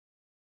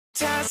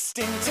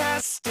Testing,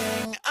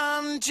 testing,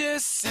 I'm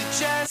just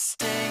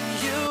suggesting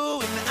you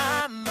and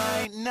I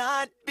might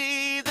not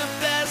be the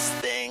best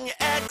thing.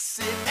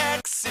 Exit,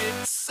 exit,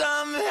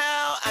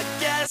 somehow I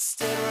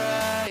guessed it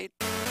right.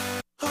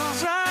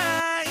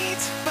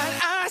 Alright, but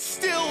I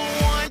still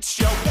want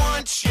you,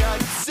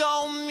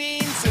 don't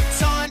mean to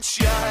taunt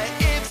you.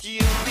 If you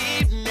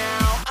leave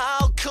now,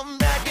 I'll come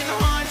back and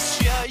haunt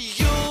you.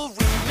 You'll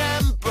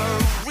remember,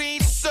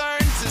 return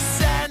to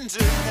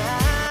sender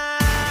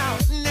now,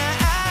 now.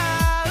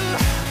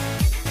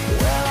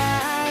 Well,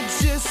 I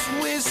just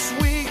wish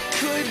we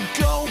could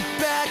go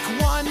back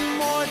one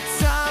more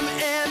time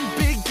and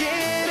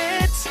begin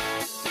it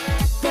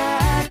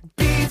back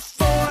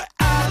before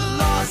I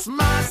lost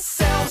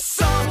myself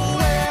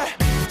somewhere,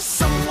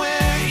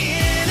 somewhere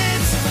in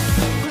it.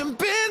 We've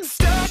been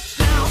stuck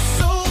now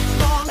so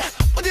long,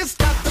 we just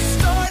got to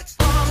start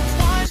on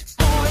one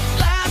more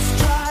last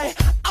try.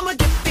 I'ma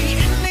get the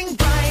ending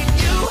right.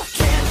 You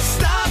can't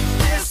stop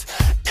this,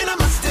 and I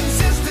must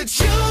insist that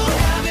you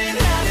haven't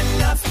had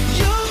enough.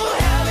 You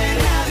haven't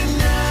had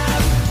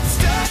enough.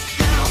 Stuck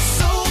now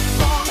so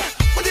long,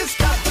 we just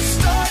got to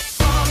start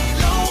from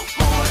no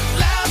more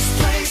last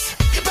place.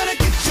 You better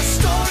get your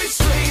story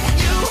straight.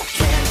 You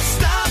can't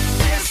stop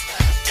this,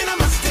 and I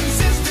must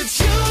insist that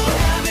you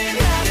haven't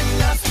had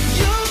enough.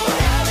 You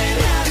haven't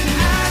had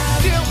enough. I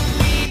still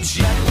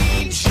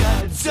need ya,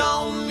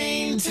 don't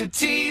mean to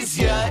tease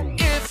ya.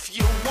 If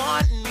you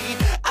want me,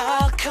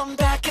 I'll come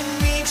back and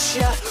meet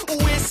ya.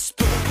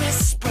 Whisper,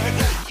 whisper,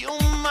 you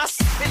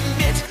must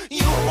admit